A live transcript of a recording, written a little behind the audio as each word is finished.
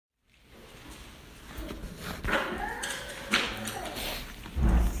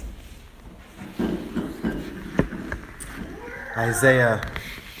Isaiah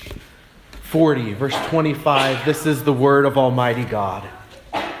 40, verse 25, this is the word of Almighty God.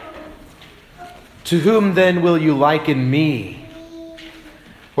 To whom then will you liken me?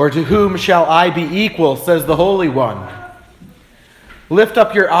 Or to whom shall I be equal, says the Holy One? Lift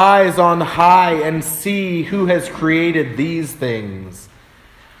up your eyes on high and see who has created these things,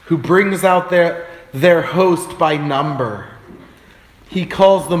 who brings out their host by number. He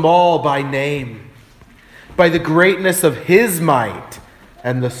calls them all by name, by the greatness of his might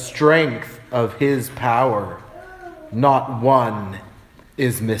and the strength of his power. Not one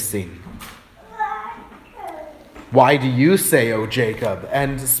is missing. Why do you say, O Jacob,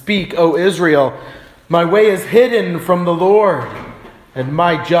 and speak, O Israel, my way is hidden from the Lord, and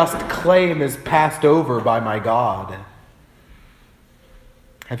my just claim is passed over by my God?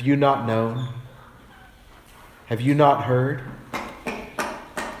 Have you not known? Have you not heard?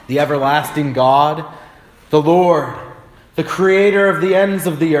 The everlasting God, the Lord, the creator of the ends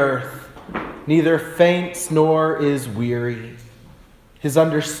of the earth, neither faints nor is weary. His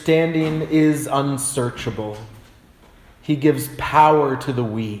understanding is unsearchable. He gives power to the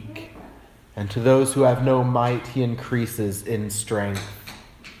weak, and to those who have no might he increases in strength.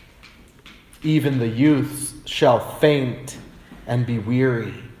 Even the youths shall faint and be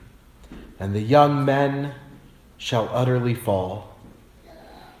weary, and the young men shall utterly fall.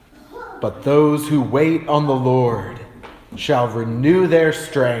 But those who wait on the Lord shall renew their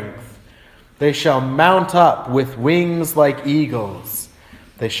strength. They shall mount up with wings like eagles.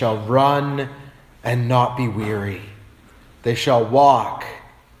 They shall run and not be weary. They shall walk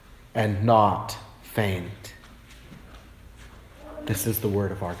and not faint. This is the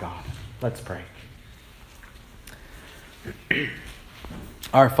word of our God. Let's pray.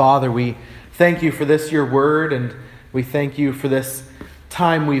 Our Father, we thank you for this, your word, and we thank you for this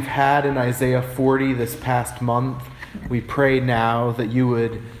time we've had in Isaiah 40 this past month. We pray now that you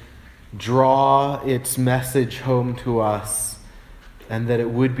would draw its message home to us and that it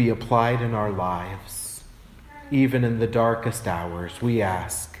would be applied in our lives, even in the darkest hours. We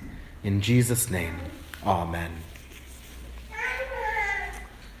ask in Jesus' name, amen.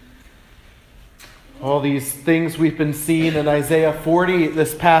 All these things we've been seeing in Isaiah 40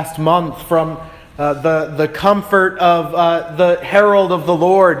 this past month, from the comfort of the herald of the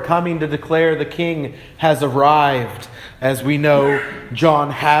Lord coming to declare the king has arrived. As we know,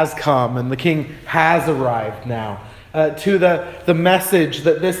 John has come and the king has arrived now. To the message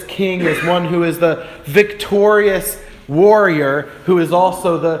that this king is one who is the victorious warrior, who is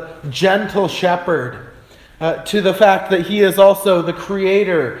also the gentle shepherd. To the fact that he is also the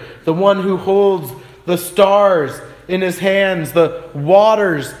creator, the one who holds the stars in his hands, the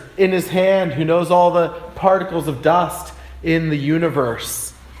waters in his hand, who knows all the particles of dust in the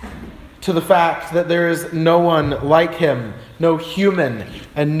universe. To the fact that there is no one like him, no human,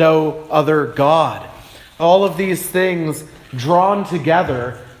 and no other God. All of these things drawn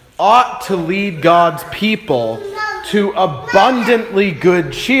together ought to lead God's people to abundantly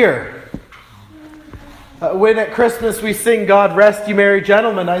good cheer. When at Christmas we sing, God rest you merry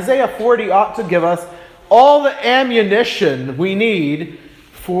gentlemen, Isaiah 40 ought to give us all the ammunition we need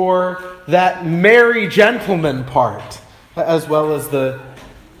for that merry gentleman part, as well as the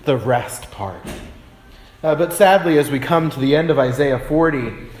rest part. But sadly, as we come to the end of Isaiah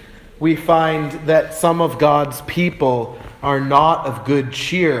 40, we find that some of God's people are not of good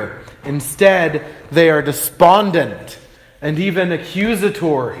cheer. Instead, they are despondent and even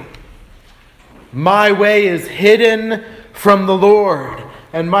accusatory. My way is hidden from the Lord,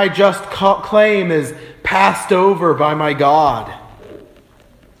 and my just claim is passed over by my God.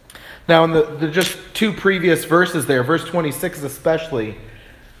 Now, in the just two previous verses there, verse 26 especially,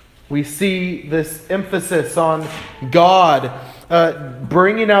 we see this emphasis on God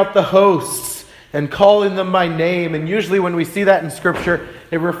bringing out the hosts and calling them by name. And usually when we see that in Scripture,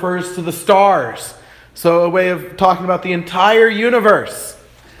 it refers to the stars. So a way of talking about the entire universe.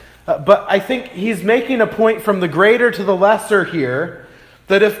 But I think he's making a point from the greater to the lesser here,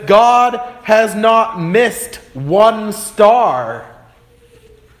 that if God has not missed one star,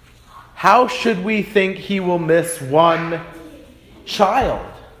 how should we think he will miss one child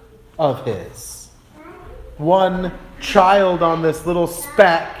of his? One child on this little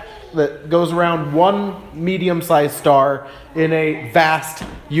speck that goes around one medium-sized star in a vast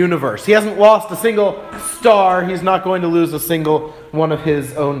universe. He hasn't lost a single star. He's not going to lose a single one of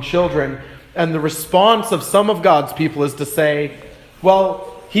his own children. And the response of some of God's people is to say,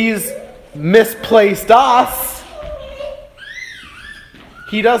 well, he's misplaced us.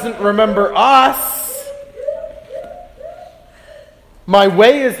 He doesn't remember us. My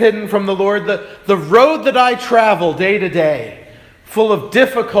way is hidden from the Lord. The road that I travel day to day, full of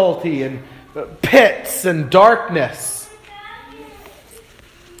difficulty and pits and darkness.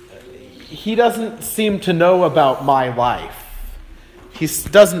 He doesn't seem to know about my life. He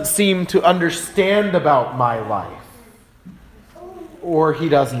doesn't seem to understand about my life. Or he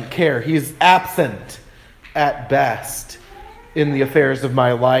doesn't care. He's absent at best in the affairs of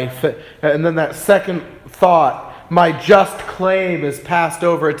my life. And then that second thought, my just claim is passed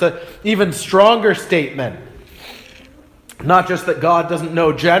over. It's an even stronger statement. Not just that God doesn't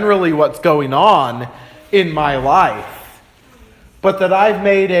know generally what's going on in my life, but that I've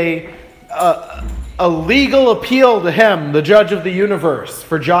made a legal appeal to him, the judge of the universe,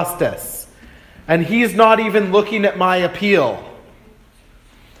 for justice. And he's not even looking at my appeal.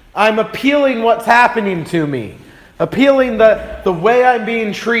 I'm appealing what's happening to me, appealing the way I'm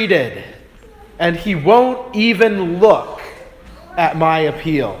being treated, and he won't even look at my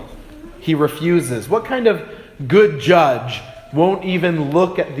appeal. He refuses. What kind of good judge won't even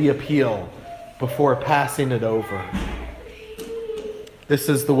look at the appeal before passing it over? This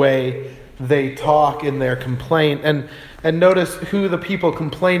is the way they talk in their complaint. And notice who the people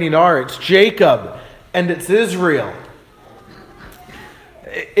complaining are. It's Jacob and it's Israel.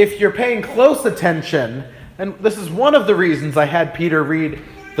 If you're paying close attention, and this is one of the reasons I had Peter read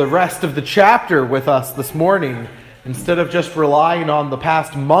the rest of the chapter with us this morning, instead of just relying on the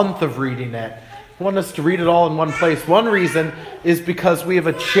past month of reading it. I want us to read it all in one place. One reason is because we have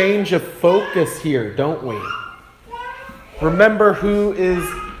a change of focus here, don't we? Remember who is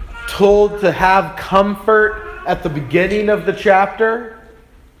told to have comfort at the beginning of the chapter?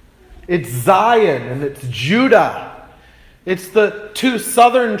 It's Zion and it's Judah. It's the two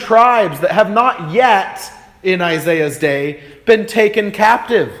southern tribes that have not yet, in Isaiah's day, been taken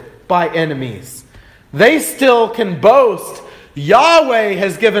captive by enemies. They still can boast, Yahweh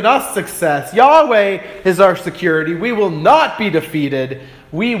has given us success. Yahweh is our security. We will not be defeated.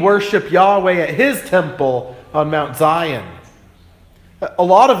 We worship Yahweh at his temple on Mount Zion. A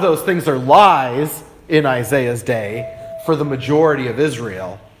lot of those things are lies in Isaiah's day for the majority of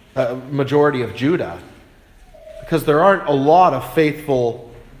Israel, majority of Judah. Because there aren't a lot of faithful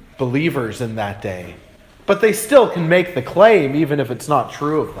believers in that day. But they still can make the claim, even if it's not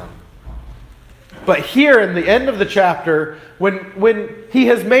true of them. But here in the end of the chapter, when he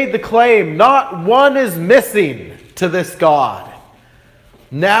has made the claim, not one is missing to this God.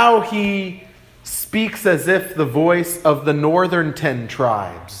 Now he speaks as if the voice of the northern 10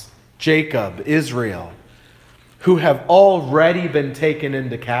 tribes, Jacob, Israel, who have already been taken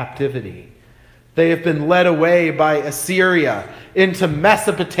into captivity. They have been led away by Assyria into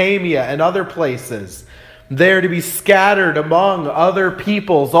Mesopotamia and other places, there to be scattered among other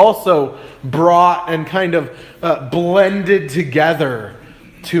peoples, also brought and kind of blended together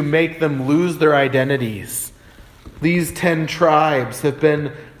to make them lose their identities. These 10 tribes have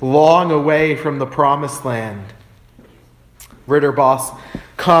been long away from the promised land. Ritterboss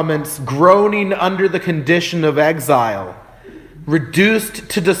comments, groaning under the condition of exile, reduced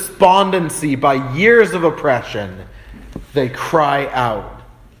to despondency by years of oppression, they cry out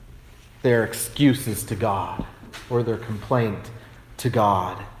their excuses to God or their complaint to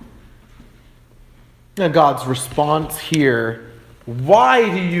God. And God's response here, why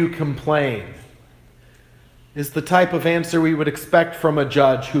do you complain, is the type of answer we would expect from a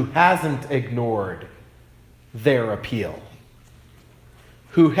judge who hasn't ignored their appeal,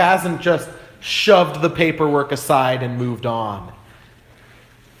 who hasn't just shoved the paperwork aside and moved on.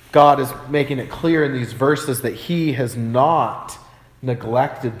 God is making it clear in these verses that he has not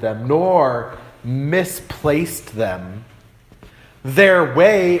neglected them, nor misplaced them. Their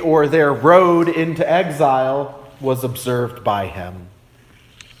way or their road into exile was observed by him.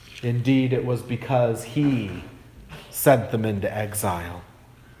 Indeed, it was because he sent them into exile.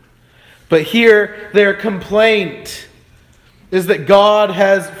 But here, their complaint is that God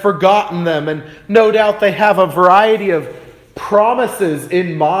has forgotten them, and no doubt they have a variety of promises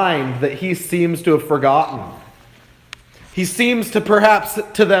in mind that he seems to have forgotten. He seems to perhaps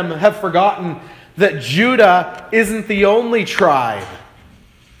to them have forgotten that Judah isn't the only tribe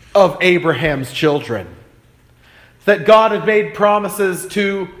of Abraham's children. That God had made promises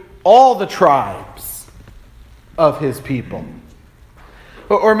to all the tribes of his people.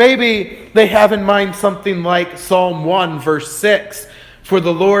 Or maybe they have in mind something like Psalm 1 verse 6. For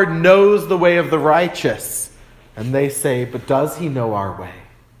the Lord knows the way of the righteous. And they say, but does he know our way?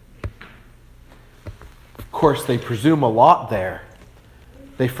 Of course, they presume a lot there.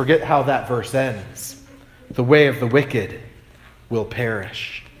 They forget how that verse ends. The way of the wicked will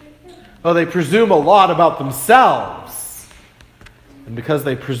perish. Oh, they presume a lot about themselves. And because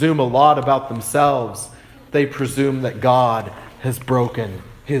they presume a lot about themselves, they presume that God has broken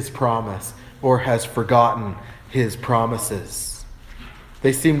his promise or has forgotten his promises.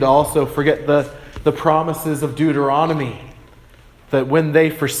 They seem to also forget the promises of Deuteronomy, that when they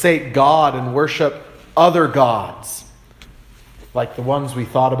forsake God and worship other gods, like the ones we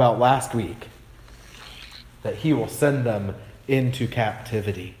thought about last week, that he will send them into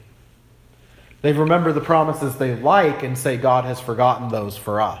captivity. They remember the promises they like and say God has forgotten those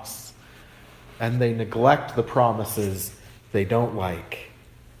for us. And they neglect the promises they don't like.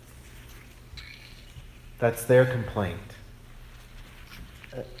 That's their complaint.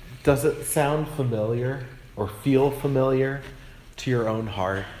 Does it sound familiar or feel familiar to your own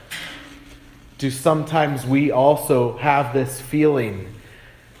heart? Do sometimes we also have this feeling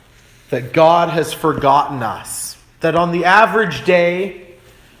that God has forgotten us? That on the average day,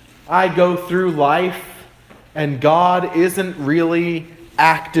 I go through life and God isn't really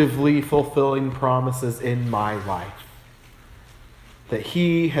actively fulfilling promises in my life. That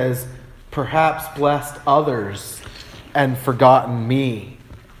he has perhaps blessed others and forgotten me.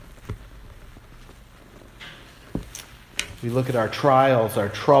 We look at our trials, our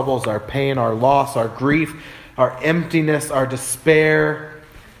troubles, our pain, our loss, our grief, our emptiness, our despair.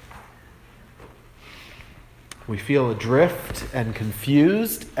 We feel adrift and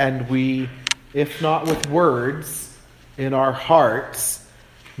confused, and we, if not with words, in our hearts,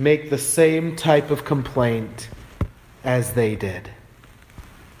 make the same type of complaint as they did.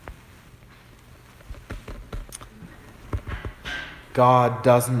 God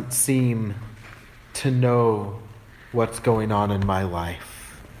doesn't seem to know what's going on in my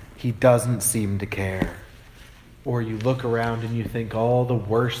life. He doesn't seem to care. Or you look around and you think all the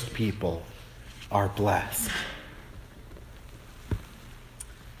worst people are blessed.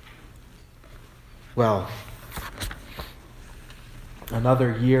 Well,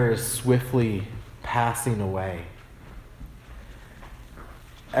 another year is swiftly passing away.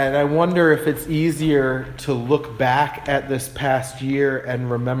 And I wonder if it's easier to look back at this past year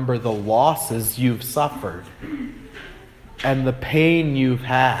and remember the losses you've suffered and the pain you've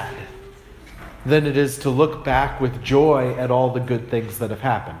had than it is to look back with joy at all the good things that have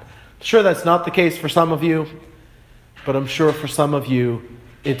happened. Sure, that's not the case for some of you, but I'm sure for some of you,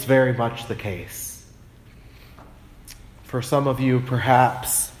 it's very much the case. For some of you,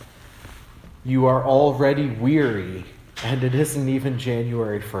 perhaps, you are already weary and it isn't even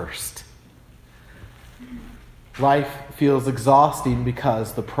January 1st. Life feels exhausting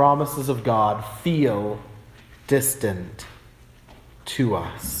because the promises of God feel distant to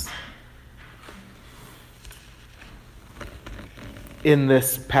us. In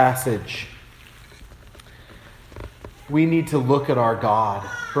this passage, we need to look at our God.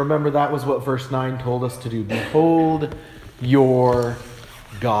 Remember, that was what verse 9 told us to do. Behold your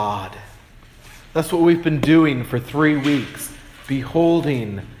God. That's what we've been doing for 3 weeks.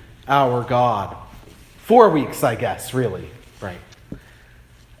 Beholding our God. 4 weeks, I guess, really. Right.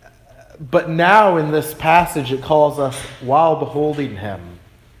 But now in this passage, it calls us, while beholding him,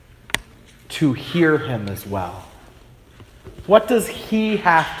 to hear him as well. What does he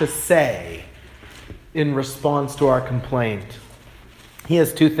have to say in response to our complaint? He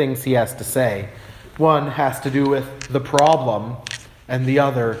has 2 things he has to say. One has to do with the problem, and the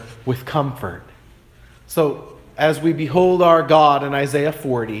other with comfort. So, as we behold our God in Isaiah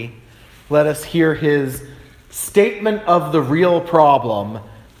 40, let us hear his statement of the real problem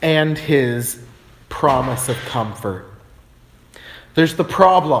and his promise of comfort. There's the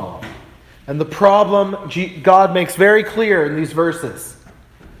problem. And the problem, God makes very clear in these verses,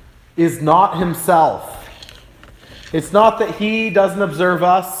 is not himself. It's not that he doesn't observe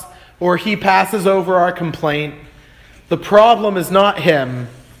us or he passes over our complaint. The problem is not him,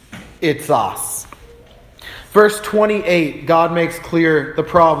 it's us. Verse 28, God makes clear the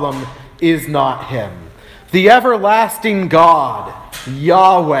problem is not him. The everlasting God,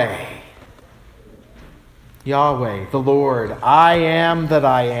 Yahweh. Yahweh, the Lord, I am that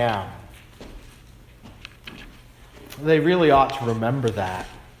I am. They really ought to remember that.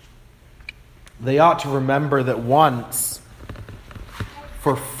 They ought to remember that once,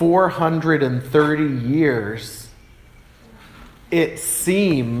 for 430 years, it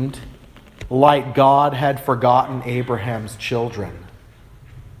seemed like God had forgotten Abraham's children.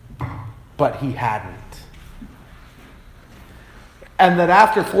 But he hadn't. And that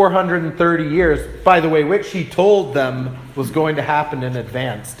after 430 years, by the way, which he told them was going to happen in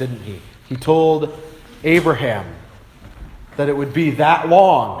advance, didn't he? He told Abraham that it would be that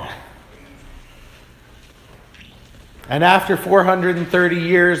long. And after 430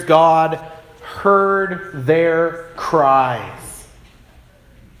 years, God heard their cries.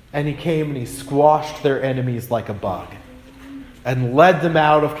 And he came and he squashed their enemies like a bug. and led them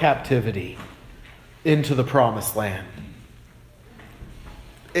out of captivity into the promised land.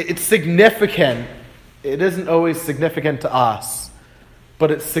 It's significant. It isn't always significant to us,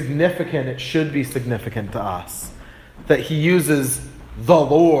 but it's significant. It should be significant to us that he uses the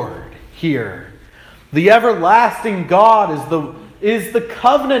Lord here. The everlasting God is the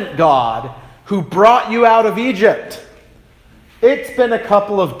covenant God who brought you out of Egypt. It's been a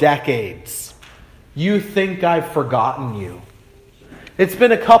couple of decades. You think I've forgotten you. It's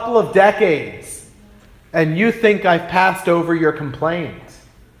been a couple of decades, and you think I've passed over your complaint.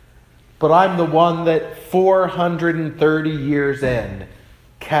 But I'm the one that 430 years in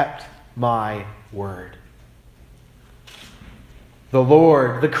kept my word. The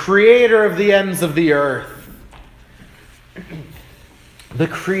Lord, the creator of the ends of the earth. The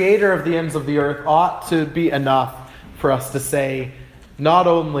creator of the ends of the earth ought to be enough for us to say, not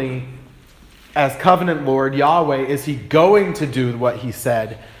only as covenant Lord, Yahweh, is he going to do what he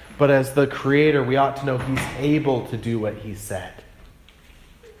said, but as the creator, we ought to know he's able to do what he said.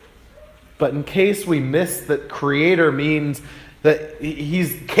 But in case we miss that creator means that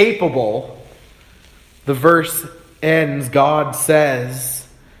he's capable, the verse ends, God says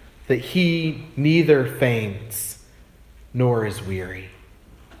that he neither faints nor is weary.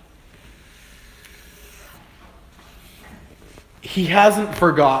 He hasn't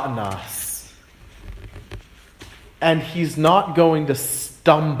forgotten us. And he's not going to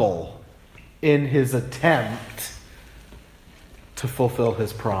stumble in his attempt to fulfill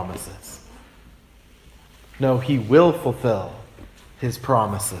his promises. No, he will fulfill his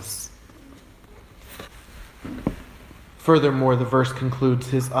promises. Furthermore, the verse concludes,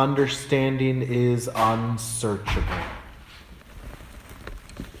 his understanding is unsearchable.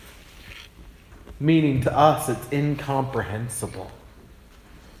 Meaning to us, it's incomprehensible.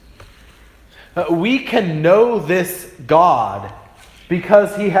 We can know this God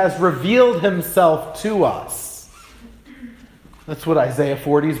because he has revealed himself to us. That's what Isaiah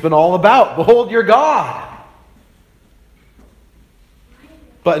 40 has been all about. Behold your God.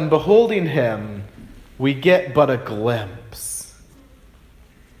 But in beholding him, we get but a glimpse.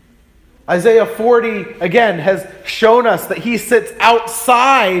 Isaiah 40, again, has shown us that he sits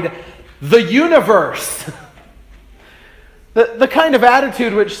outside the universe. The kind of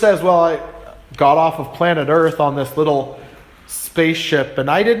attitude which says, well, I got off of planet Earth on this little spaceship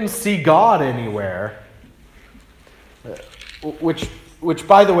and I didn't see God anywhere. Which,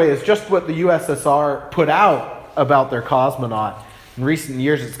 by the way, is just what the USSR put out about their cosmonaut. In recent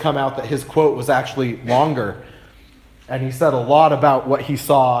years, it's come out that his quote was actually longer. And he said a lot about what he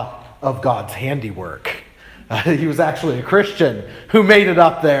saw of God's handiwork. He was actually a Christian who made it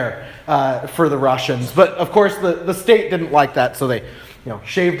up there for the Russians. But, of course, the state didn't like that, so they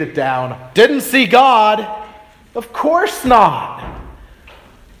shaved it down. Didn't see God? Of course not.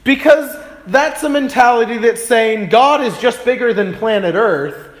 Because that's a mentality that's saying God is just bigger than planet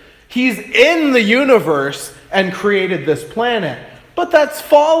Earth. He's in the universe and created this planet. But that's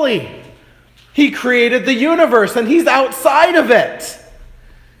folly. He created the universe and he's outside of it.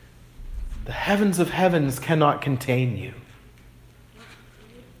 The heavens of heavens cannot contain you.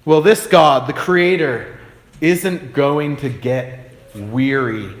 Well, this God, the Creator, isn't going to get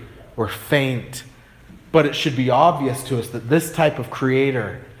weary or faint. But it should be obvious to us that this type of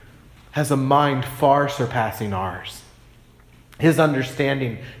Creator has a mind far surpassing ours. His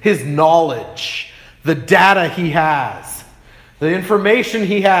understanding, his knowledge, the data he has, the information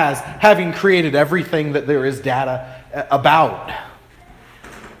he has, having created everything that there is data about,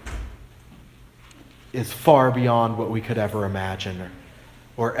 is far beyond what we could ever imagine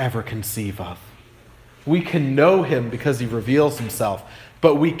or ever conceive of. We can know him because he reveals himself,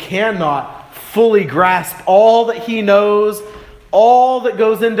 but we cannot fully grasp all that he knows, all that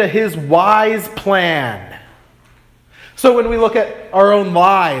goes into his wise plan. So when we look at our own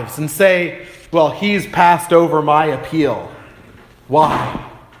lives and say, well, he's passed over my appeal. Why?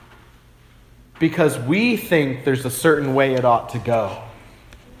 Because we think there's a certain way it ought to go.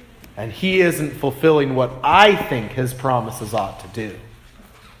 And he isn't fulfilling what I think his promises ought to do.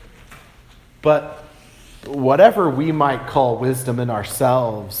 But whatever we might call wisdom in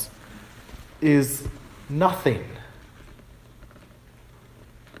ourselves is nothing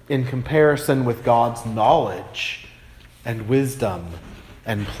in comparison with God's knowledge and wisdom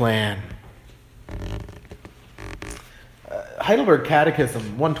and plan. Heidelberg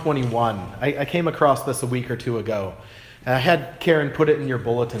Catechism 121. I came across this a week or two ago. And I had Karen put it in your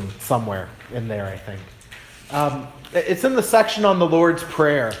bulletin somewhere in there, I think. It's in the section on the Lord's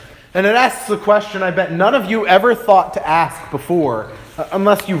Prayer. And it asks a question I bet none of you ever thought to ask before,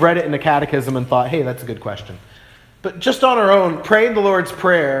 unless you read it in the catechism and thought, hey, that's a good question. But just on our own, praying the Lord's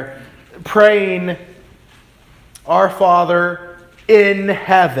Prayer, praying, Our Father in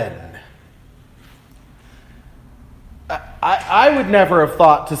heaven. I would never have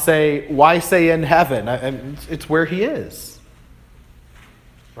thought to say, why say in heaven? It's where he is.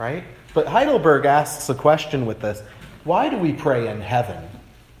 Right? But Heidelberg asks a question with this. Why do we pray in heaven?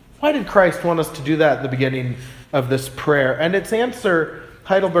 Why did Christ want us to do that at the beginning of this prayer? And its answer,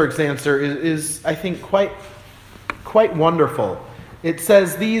 Heidelberg's answer, is I think, quite wonderful. It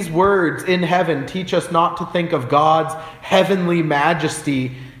says, these words in heaven teach us not to think of God's heavenly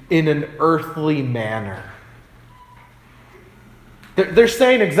majesty in an earthly manner. They're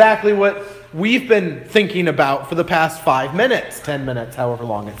saying exactly what we've been thinking about for the past 5 minutes, 10 minutes, however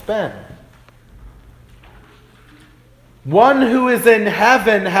long it's been. One who is in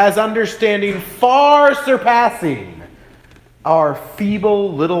heaven has understanding far surpassing our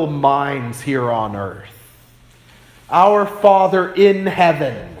feeble little minds here on earth. Our Father in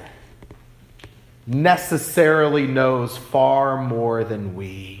heaven necessarily knows far more than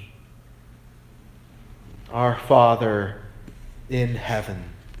we. Our Father in heaven,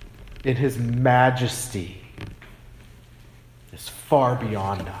 in his majesty, is far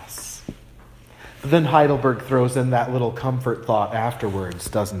beyond us. But then Heidelberg throws in that little comfort thought afterwards,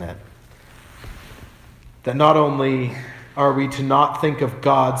 doesn't it? That not only are we to not think of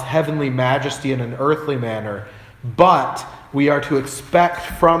God's heavenly majesty in an earthly manner, but we are to expect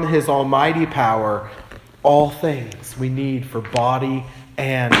from his almighty power all things we need for body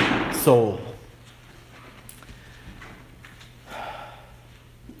and soul.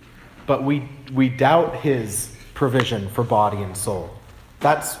 But we doubt his provision for body and soul.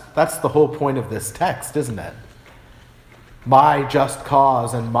 That's the whole point of this text, isn't it? My just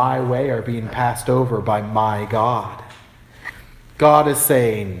cause and my way are being passed over by my God. God is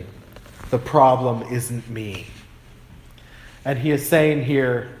saying, the problem isn't me. And he is saying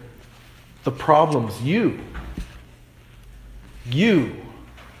here, the problem's you. You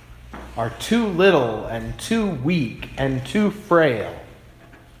are too little and too weak and too frail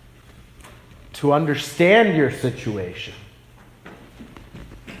to understand your situation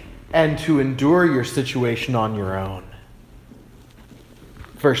and to endure your situation on your own.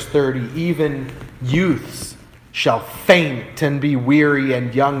 Verse 30, even youths shall faint and be weary,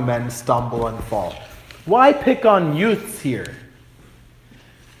 and young men stumble and fall. Why pick on youths here?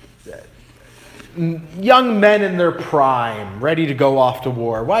 Young men in their prime, ready to go off to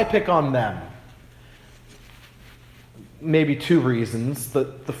war. Why pick on them? Maybe two reasons. The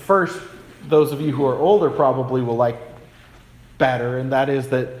first, those of you who are older probably will like better, and that is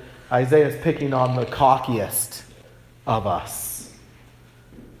that Isaiah is picking on the cockiest of us,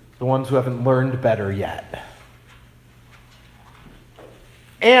 the ones who haven't learned better yet.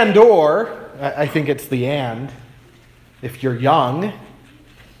 And or, I think it's the and, if you're young,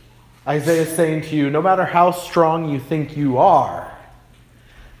 Isaiah is saying to you, no matter how strong you think you are,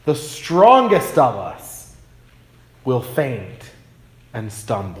 the strongest of us will faint and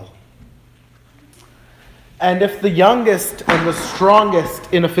stumble. And if the youngest and the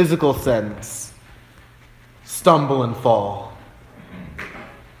strongest in a physical sense stumble and fall,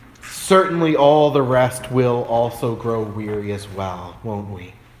 certainly all the rest will also grow weary as well, won't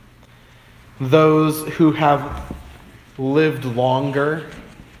we? Those who have lived longer,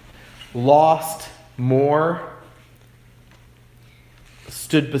 lost more,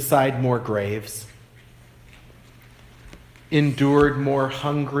 stood beside more graves, endured more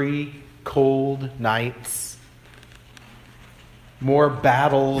hungry, cold nights, more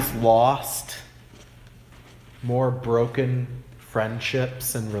battles lost, more broken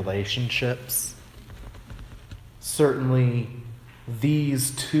friendships and relationships. Certainly,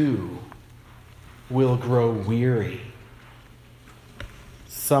 these too will grow weary.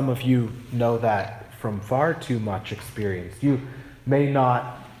 Some of you know that from far too much experience. You may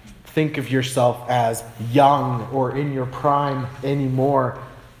not think of yourself as young or in your prime anymore,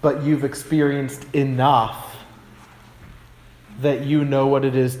 but you've experienced enough that you know what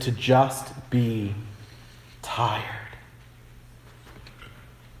it is to just be tired,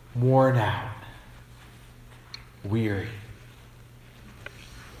 worn out, weary.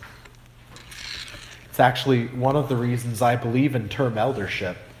 It's actually one of the reasons I believe in term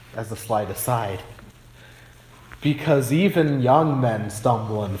eldership, as a slight aside. Because even young men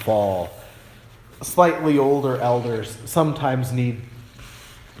stumble and fall. Slightly older elders sometimes need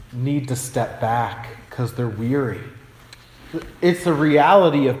to step back because they're weary. It's a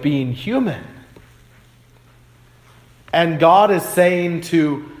reality of being human. And God is saying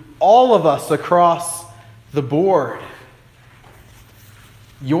to all of us across the board,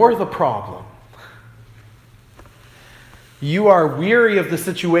 you're the problem. You are weary of the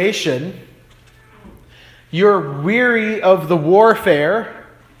situation. You're weary of the warfare.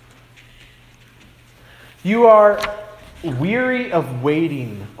 You are weary of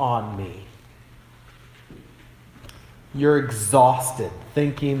waiting on me. You're exhausted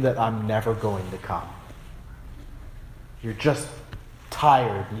thinking that I'm never going to come. You're just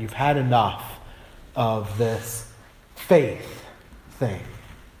tired. You've had enough of this faith thing.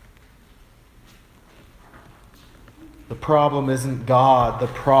 The problem isn't God. The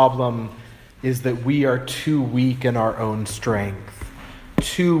problem is that we are too weak in our own strength.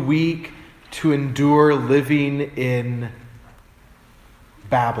 Too weak to endure living in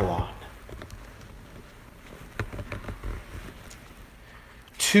Babylon.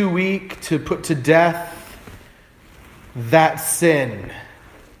 Too weak to put to death that sin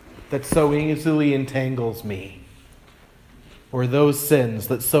that so easily entangles me, or those sins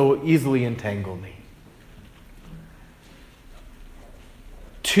that so easily entangle me.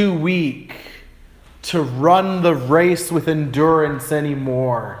 Too weak to run the race with endurance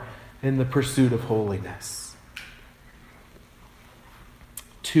anymore in the pursuit of holiness.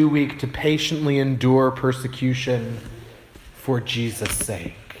 Too weak to patiently endure persecution for Jesus'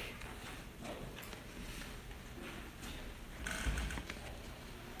 sake.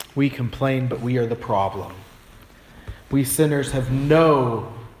 We complain, but we are the problem. We sinners have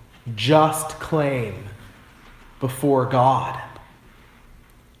no just claim before God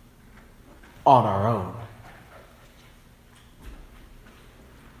on our own.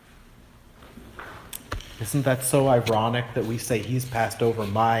 Isn't that so ironic that we say he's passed over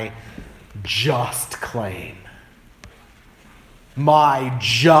my just claim, my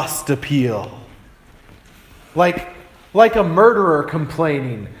just appeal? Like a murderer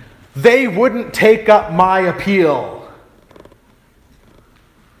complaining, they wouldn't take up my appeal.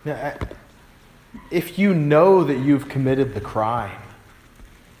 If you know that you've committed the crime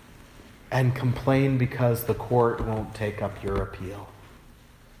and complain because the court won't take up your appeal,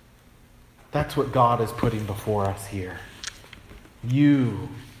 that's what God is putting before us here. You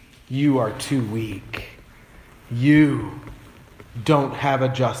are too weak. You don't have a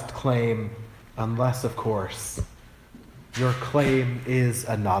just claim unless, of course, your claim is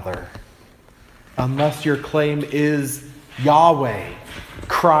another. Unless your claim is Yahweh,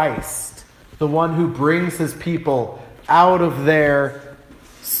 Christ, the one who brings his people out of their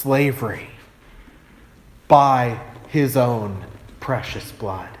slavery by his own precious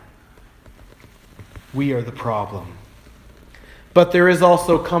blood. We are the problem. But there is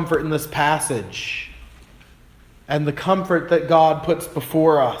also comfort in this passage. And the comfort that God puts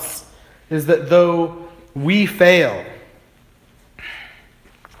before us is that though we fail,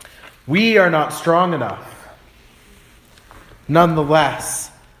 we are not strong enough,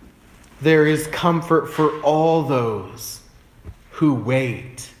 nonetheless, there is comfort for all those who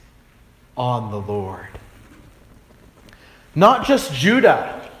wait on the Lord. Not just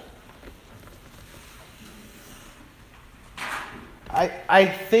Judah. I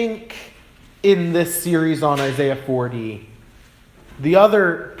think in this series on Isaiah 40, the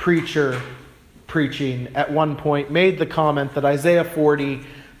other preacher preaching at one point made the comment that Isaiah 40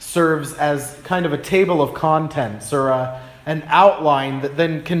 serves as kind of a table of contents or an outline that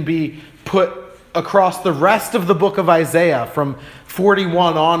then can be put across the rest of the book of Isaiah from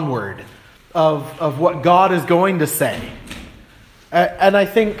 41 onward of what God is going to say. And I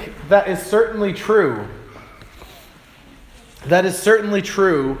think that is certainly true. That is certainly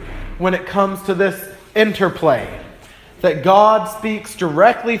true when it comes to this interplay. That God speaks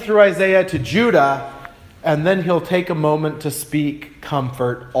directly through Isaiah to Judah, and then he'll take a moment to speak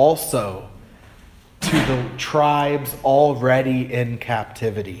comfort also to the tribes already in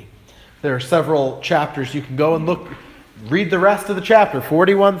captivity. There are several chapters you can go and read the rest of the chapter,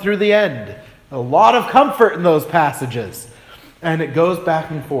 41 through the end. A lot of comfort in those passages. And it goes back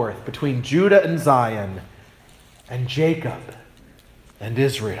and forth between Judah and Zion and Jacob and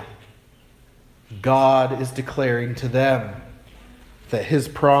Israel. God is declaring to them that his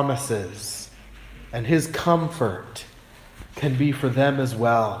promises and his comfort can be for them as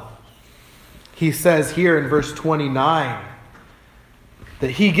well. He says here in verse 29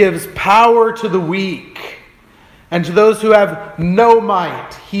 that he gives power to the weak, and to those who have no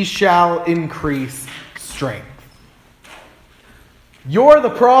might, he shall increase strength. You're the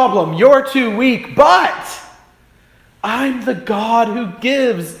problem. You're too weak, but I'm the God who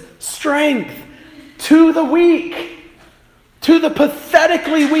gives strength to the weak, to the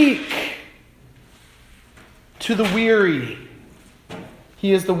pathetically weak, to the weary.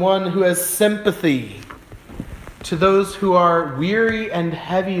 He is the one who has sympathy to those who are weary and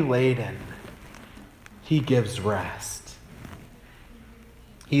heavy laden. He gives rest.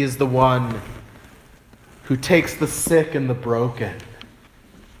 He is the one who takes the sick and the broken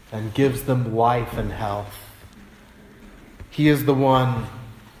and gives them life and health. He is the one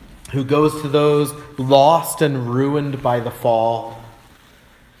who goes to those lost and ruined by the fall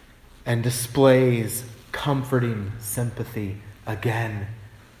and displays comforting sympathy again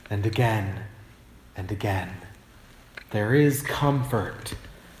and again and again. There is comfort,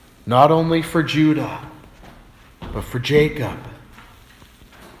 not only for Judah, but for Jacob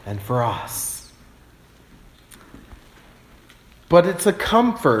and for us. But it's a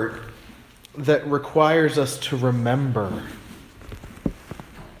comfort that requires us to remember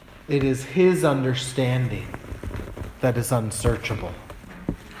it is his understanding that is unsearchable.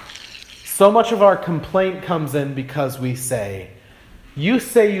 So much of our complaint comes in because we say, you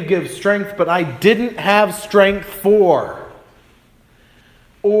say you give strength, but I didn't have strength for.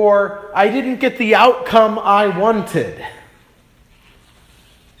 Or I didn't get the outcome I wanted.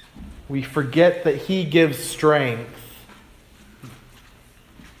 We forget that he gives strength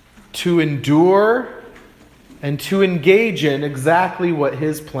to endure and to engage in exactly what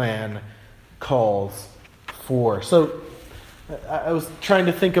his plan calls for. So I was trying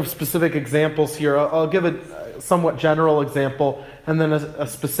to think of specific examples here. I'll give a somewhat general example and then a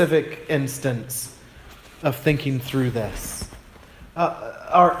specific instance of thinking through this.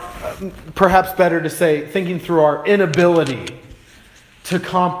 Perhaps better to say, thinking through our inability to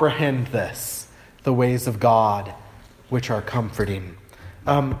comprehend this, the ways of God, which are comforting.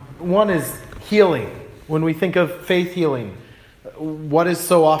 One is healing. When we think of faith healing, what is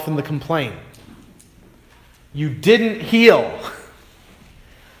so often the complaint? You didn't heal.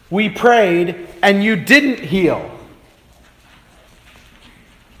 We prayed and you didn't heal.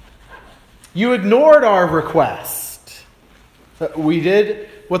 You ignored our request. We did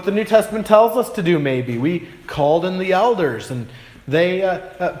what the New Testament tells us to do, maybe. We called in the elders and they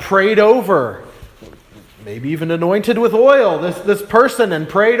prayed over, maybe even anointed with oil, this person and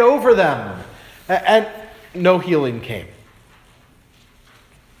prayed over them. And no healing came.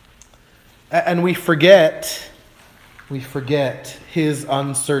 And we forget his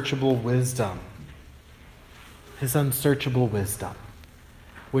unsearchable wisdom. His unsearchable wisdom,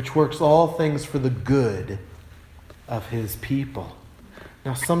 which works all things for the good of his people.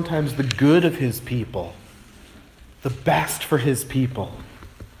 Now, sometimes the good of his people, the best for his people,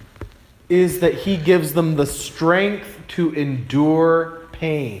 is that he gives them the strength to endure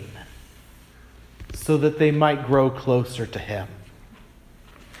pain so that they might grow closer to him.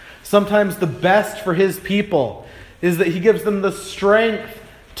 Sometimes the best for his people is that he gives them the strength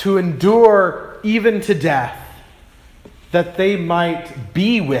to endure even to death, that they might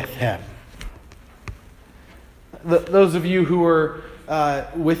be with him. Those of you who were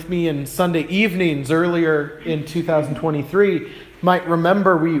with me in Sunday evenings earlier in 2023 might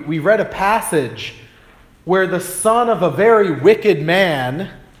remember we read a passage where the son of a very wicked man,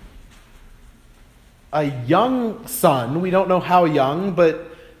 a young son, we don't know how young, but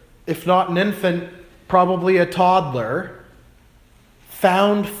if not an infant, probably a toddler,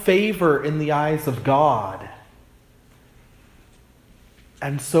 found favor in the eyes of God.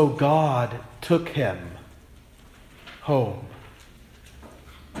 And so God took him home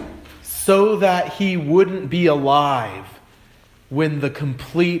so that he wouldn't be alive when the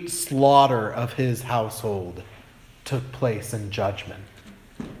complete slaughter of his household took place in judgment.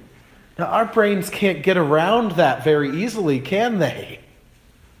 Now, our brains can't get around that very easily, can they?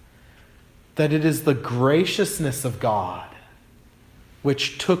 That it is the graciousness of God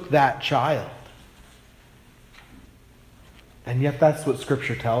which took that child. And yet that's what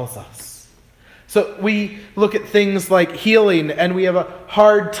Scripture tells us. So we look at things like healing and we have a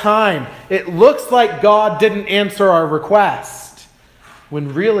hard time. It looks like God didn't answer our request,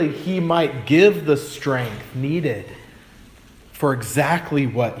 when really he might give the strength needed for exactly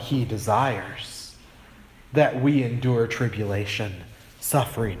what he desires, that we endure tribulation,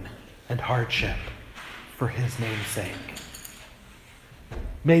 suffering, and hardship for his name's sake.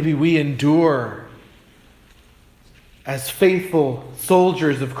 Maybe we endure as faithful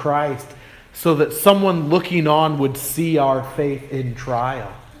soldiers of Christ so that someone looking on would see our faith in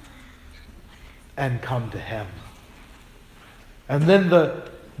trial and come to him. And then the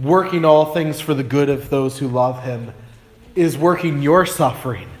working all things for the good of those who love him is working your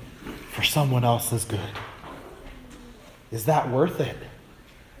suffering for someone else's good. Is that worth it?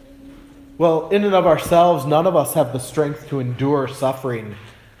 Well, in and of ourselves, none of us have the strength to endure suffering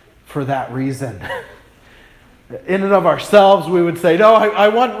for that reason. In and of ourselves, we would say, no, I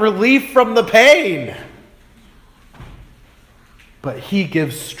want relief from the pain. But he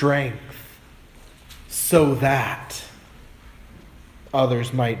gives strength so that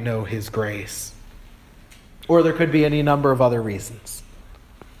others might know his grace. Or there could be any number of other reasons.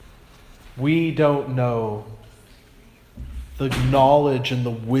 We don't know the knowledge and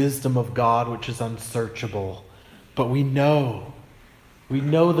the wisdom of God, which is unsearchable. But we know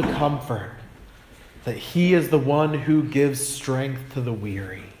the comfort that he is the one who gives strength to the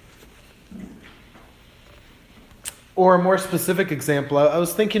weary. Or a more specific example, I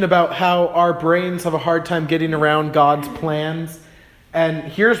was thinking about how our brains have a hard time getting around God's plans. And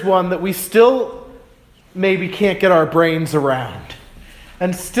here's one that we still maybe can't get our brains around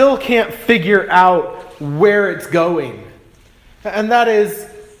and still can't figure out where it's going. And that is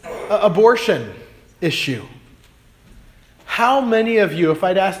abortion issue. How many of you, if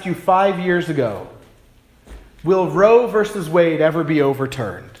I'd asked you 5 years ago, will Roe versus Wade ever be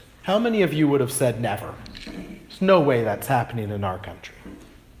overturned? How many of you would have said never? There's no way that's happening in our country.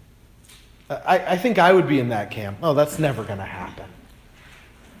 I think I would be in that camp. Oh, that's never going to happen.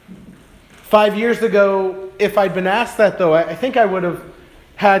 5 years ago, if I'd been asked that, though, I think I would have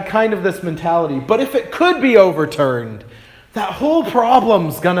had kind of this mentality. But if it could be overturned, that whole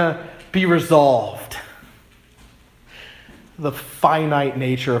problem's going to be resolved. The finite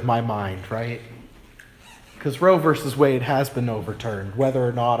nature of my mind, right? Because Roe versus Wade has been overturned, whether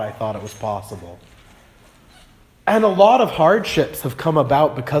or not I thought it was possible. And a lot of hardships have come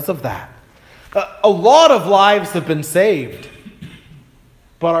about because of that. A lot of lives have been saved.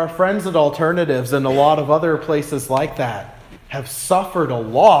 But our friends at Alternatives and a lot of other places like that have suffered a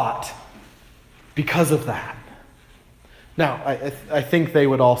lot because of that. Now, I think they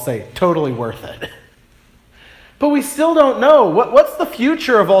would all say, totally worth it. But we still don't know. What's the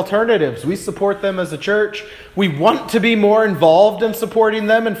future of Alternatives? We support them as a church. We want to be more involved in supporting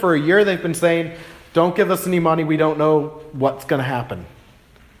them. And for a year they've been saying, don't give us any money. We don't know what's going to happen.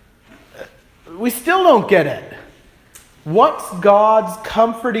 We still don't get it. What's God's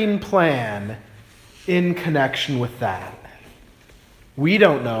comforting plan in connection with that? We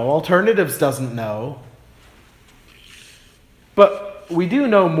don't know. Alternatives doesn't know. But we do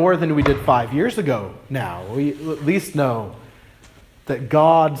know more than we did 5 years ago now. We at least know that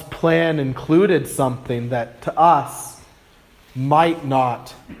God's plan included something that to us might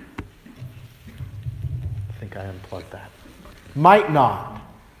not, I think I unplugged that, might not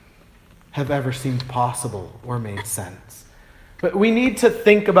have ever seemed possible or made sense. But we need to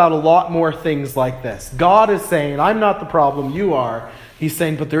think about a lot more things like this. God is saying, I'm not the problem, you are. He's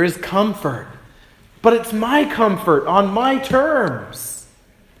saying, but there is comfort. But it's my comfort on my terms.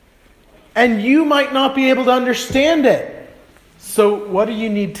 And you might not be able to understand it. So what do you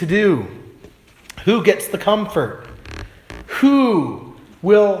need to do? Who gets the comfort? Who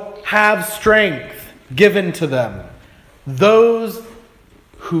will have strength given to them? Those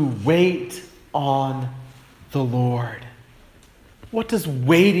who wait on the Lord. What does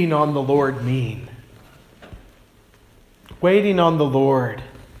waiting on the Lord mean? Waiting on the Lord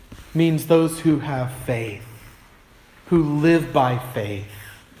means those who have faith, who live by faith.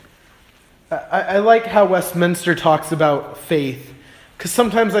 I like how Westminster talks about faith, because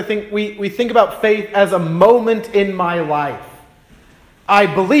sometimes I think we think about faith as a moment in my life. I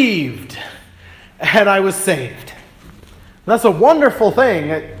believed, and I was saved. That's a wonderful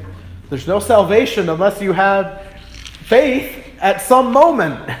thing. There's no salvation unless you have faith at some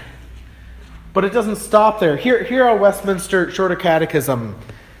moment. But it doesn't stop there. Here how Westminster Shorter Catechism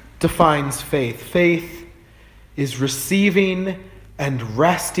defines faith. Faith is receiving and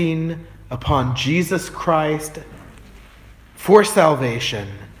resting upon Jesus Christ for salvation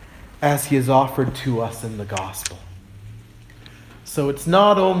as he is offered to us in the gospel. So it's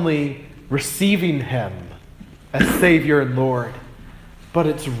not only receiving him as Savior and Lord, but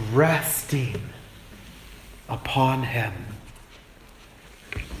it's resting upon him.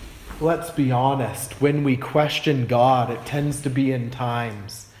 Let's be honest, when we question God, it tends to be in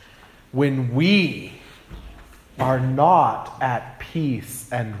times when we are not at peace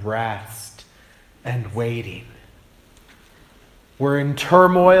and rest and waiting. We're in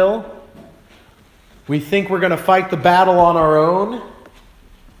turmoil. We think we're going to fight the battle on our own.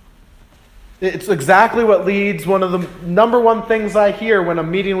 It's exactly what leads one of the number one things I hear when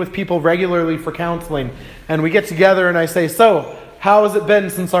I'm meeting with people regularly for counseling. And we get together and I say, so, how has it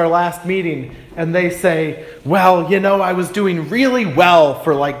been since our last meeting? And they say, well, I was doing really well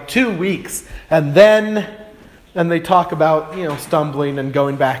for like 2 weeks. And they talk about, stumbling and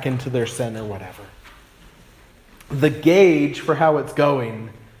going back into their sin or whatever. The gauge for how it's going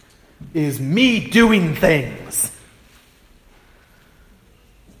is me doing things.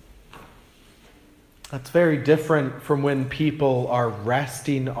 That's very different from when people are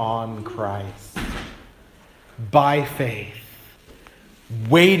resting on Christ by faith,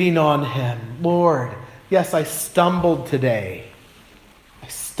 waiting on him. Lord, yes, I stumbled today. I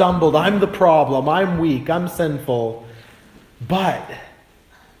stumbled. I'm the problem. I'm weak. I'm sinful. But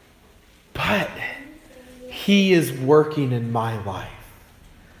he is working in my life.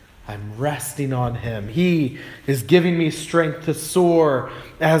 I'm resting on him. He is giving me strength to soar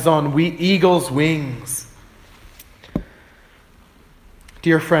as on eagle's wings.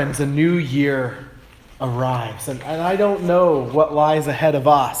 Dear friends, a new year arrives. And I don't know what lies ahead of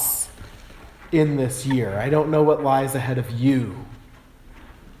us in this year. I don't know what lies ahead of you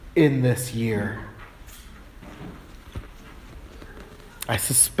in this year. I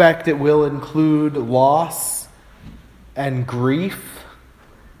suspect it will include loss and grief,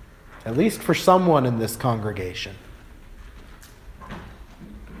 at least for someone in this congregation.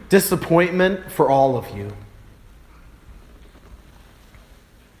 Disappointment for all of you.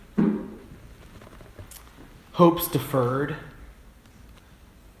 Hopes deferred,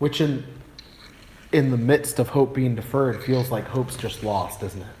 which in the midst of hope being deferred feels like hope's just lost,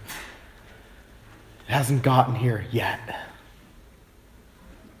 doesn't it? It hasn't gotten here yet.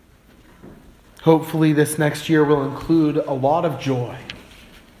 Hopefully this next year will include a lot of joy.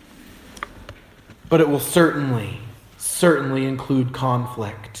 But it will certainly include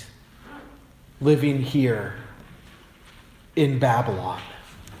conflict. Living here in Babylon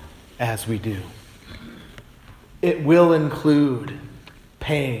as we do. It will include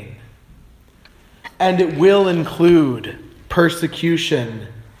pain. And it will include persecution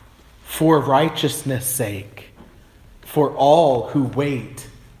for righteousness' sake, for all who wait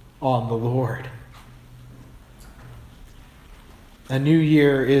on the Lord. A new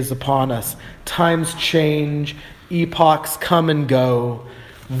year is upon us. Times change, epochs come and go.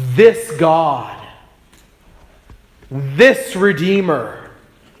 This God, this Redeemer,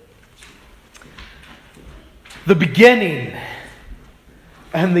 the beginning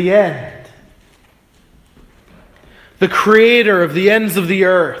and the end, the Creator of the ends of the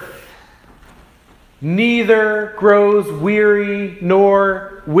earth, neither grows weary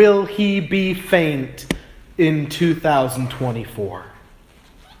nor will he be faint in 2024.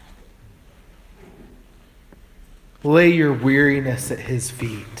 Lay your weariness at his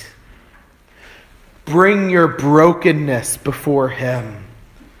feet. Bring your brokenness before him.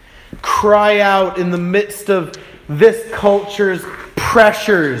 Cry out in the midst of this culture's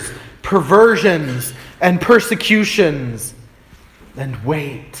pressures, perversions, and persecutions. And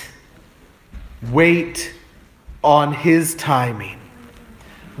wait. Wait on his timing.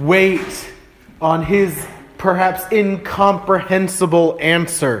 Wait on his perhaps incomprehensible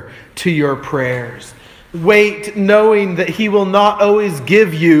answer to your prayers. Wait knowing that he will not always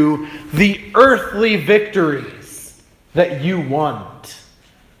give you the earthly victories that you want.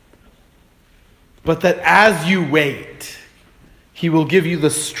 But that as you wait, he will give you the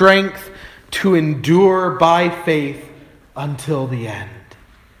strength to endure by faith until the end.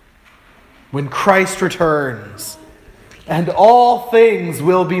 When Christ returns, and all things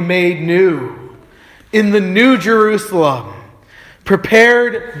will be made new in the new Jerusalem,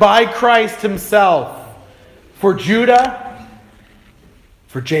 prepared by Christ himself for Judah,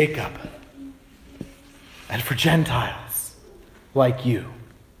 for Jacob, and for Gentiles like you.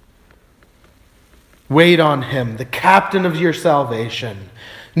 Wait on him, the captain of your salvation,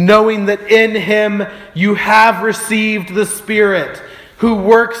 knowing that in him you have received the Spirit who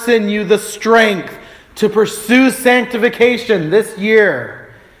works in you the strength to pursue sanctification this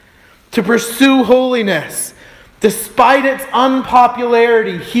year, to pursue holiness, despite its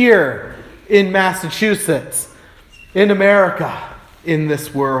unpopularity here in Massachusetts, in America, in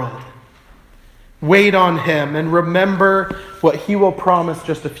this world. Wait on him and remember what he will promise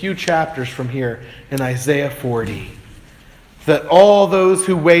just a few chapters from here in Isaiah 40. That all those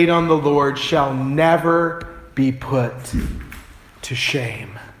who wait on the Lord shall never be put to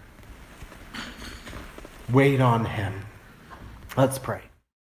shame. Wait on him. Let's pray.